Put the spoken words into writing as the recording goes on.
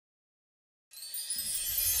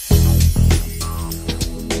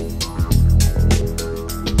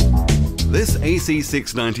This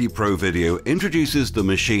AC690 Pro video introduces the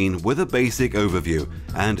machine with a basic overview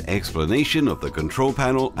and explanation of the control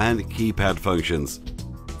panel and keypad functions.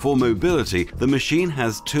 For mobility, the machine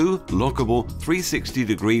has two lockable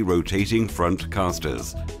 360-degree rotating front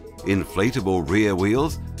casters, inflatable rear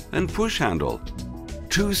wheels, and push handle.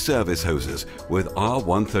 Two service hoses with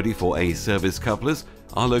R134A service couplers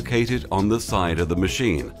are located on the side of the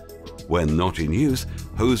machine. When not in use,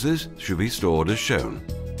 hoses should be stored as shown.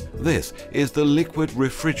 This is the liquid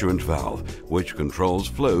refrigerant valve, which controls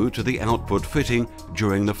flow to the output fitting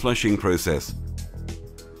during the flushing process.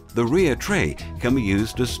 The rear tray can be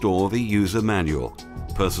used to store the user manual,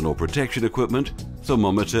 personal protection equipment,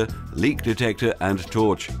 thermometer, leak detector, and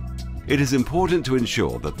torch. It is important to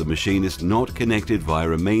ensure that the machine is not connected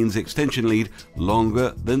via a mains extension lead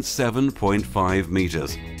longer than 7.5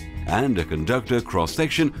 meters and a conductor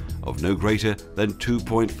cross-section of no greater than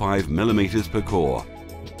 2.5 millimeters per core.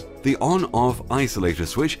 The on-off isolator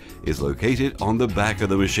switch is located on the back of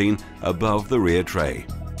the machine above the rear tray.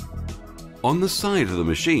 On the side of the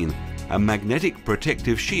machine, a magnetic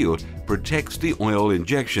protective shield protects the oil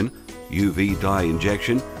injection, UV dye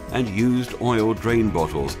injection, and used oil drain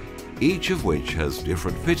bottles, each of which has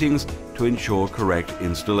different fittings to ensure correct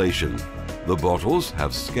installation. The bottles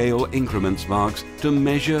have scale increments marks to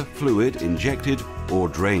measure fluid injected or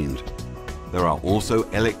drained. There are also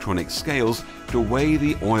electronic scales to weigh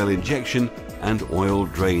the oil injection and oil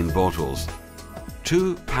drain bottles.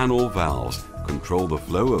 Two panel valves control the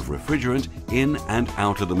flow of refrigerant in and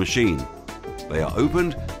out of the machine. They are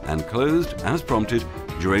opened and closed as prompted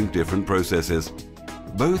during different processes.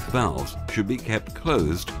 Both valves should be kept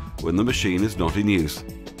closed when the machine is not in use.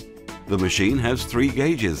 The machine has three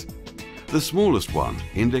gauges. The smallest one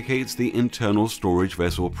indicates the internal storage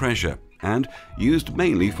vessel pressure and used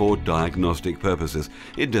mainly for diagnostic purposes.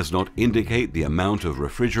 It does not indicate the amount of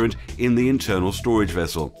refrigerant in the internal storage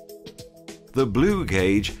vessel. The blue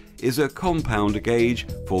gauge is a compound gauge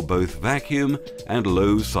for both vacuum and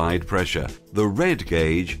low side pressure. The red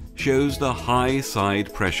gauge shows the high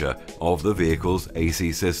side pressure of the vehicle's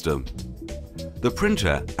AC system. The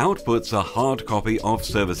printer outputs a hard copy of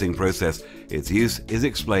servicing process. Its use is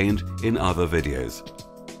explained in other videos.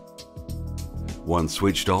 Once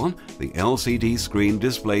switched on, the LCD screen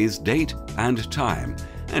displays date and time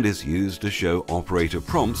and is used to show operator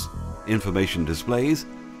prompts, information displays,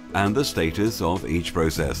 and the status of each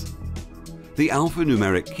process. The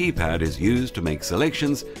alphanumeric keypad is used to make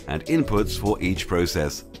selections and inputs for each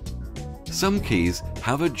process. Some keys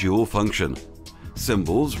have a dual function.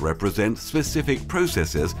 Symbols represent specific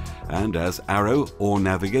processes and as arrow or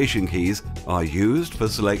navigation keys are used for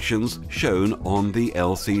selections shown on the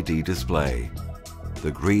LCD display.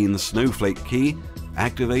 The green snowflake key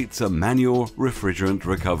activates a manual refrigerant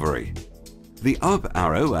recovery. The up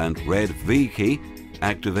arrow and red V key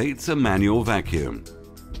activates a manual vacuum.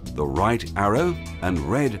 The right arrow and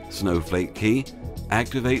red snowflake key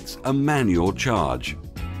activates a manual charge.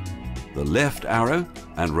 The left arrow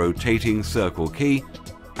and rotating circle key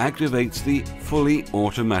activates the fully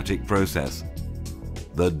automatic process.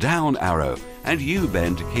 The down arrow and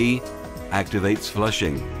U-bend key activates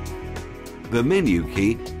flushing. The menu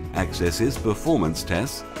key accesses performance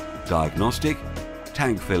tests, diagnostic,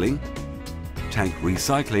 tank filling, tank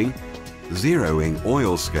recycling, zeroing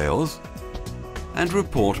oil scales, and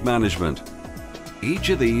report management. Each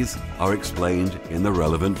of these are explained in the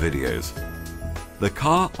relevant videos. The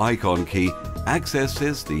car icon key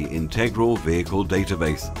accesses the integral vehicle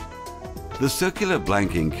database. The circular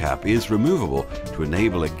blanking cap is removable to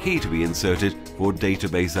enable a key to be inserted for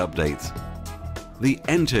database updates. The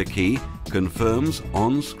Enter key confirms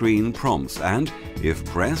on-screen prompts and, if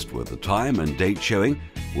pressed with the time and date showing,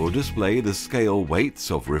 will display the scale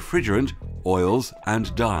weights of refrigerant, oils,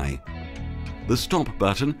 and dye. The Stop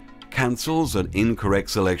button cancels an incorrect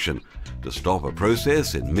selection to stop a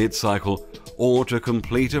process in mid-cycle or to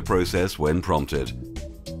complete a process when prompted.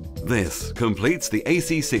 This completes the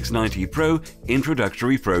AC690 Pro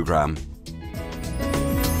introductory program.